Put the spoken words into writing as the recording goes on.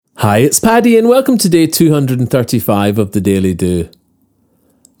Hi, it's Paddy and welcome to day 235 of the Daily Do.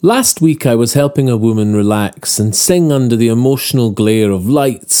 Last week I was helping a woman relax and sing under the emotional glare of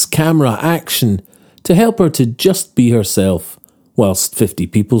lights, camera, action to help her to just be herself, whilst 50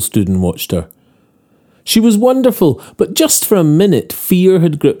 people stood and watched her. She was wonderful, but just for a minute fear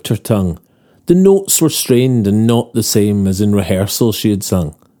had gripped her tongue. The notes were strained and not the same as in rehearsal she had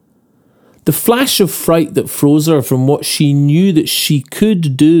sung. The flash of fright that froze her from what she knew that she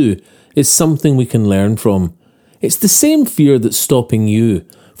could do is something we can learn from. It's the same fear that's stopping you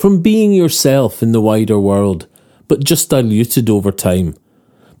from being yourself in the wider world, but just diluted over time.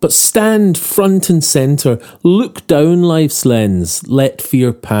 But stand front and centre, look down life's lens, let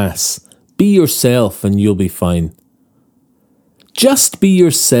fear pass. Be yourself and you'll be fine. Just be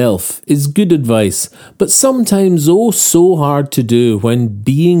yourself is good advice, but sometimes oh so hard to do when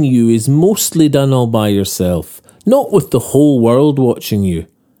being you is mostly done all by yourself, not with the whole world watching you.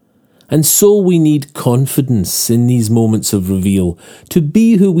 And so we need confidence in these moments of reveal, to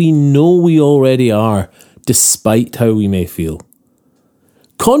be who we know we already are, despite how we may feel.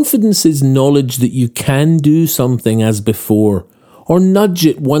 Confidence is knowledge that you can do something as before, or nudge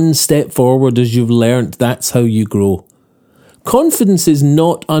it one step forward as you've learnt that's how you grow. Confidence is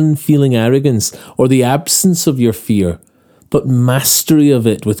not unfeeling arrogance or the absence of your fear, but mastery of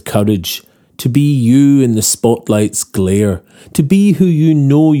it with courage, to be you in the spotlight's glare, to be who you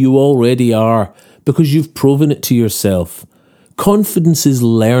know you already are because you've proven it to yourself. Confidence is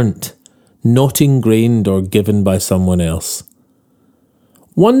learnt, not ingrained or given by someone else.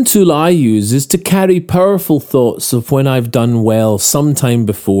 One tool I use is to carry powerful thoughts of when I've done well sometime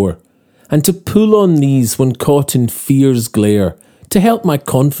before, and to pull on these when caught in fear's glare to help my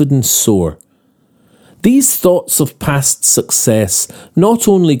confidence soar. These thoughts of past success not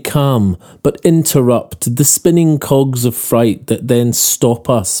only calm but interrupt the spinning cogs of fright that then stop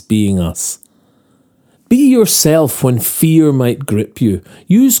us being us. Be yourself when fear might grip you.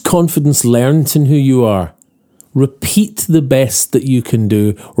 Use confidence learnt in who you are. Repeat the best that you can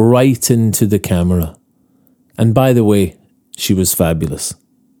do right into the camera. And by the way, she was fabulous.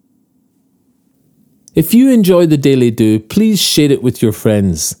 If you enjoy the Daily Do, please share it with your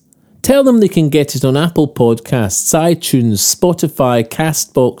friends. Tell them they can get it on Apple Podcasts, iTunes, Spotify,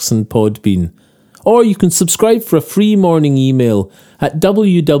 Castbox and Podbean. Or you can subscribe for a free morning email at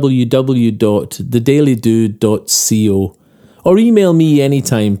www.thedailydo.co. Or email me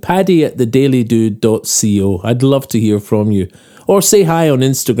anytime, paddy@thedailydo.co. I'd love to hear from you. Or say hi on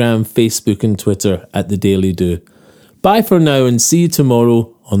Instagram, Facebook and Twitter @The Daily Do. Bye for now and see you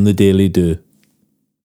tomorrow on The Daily Do.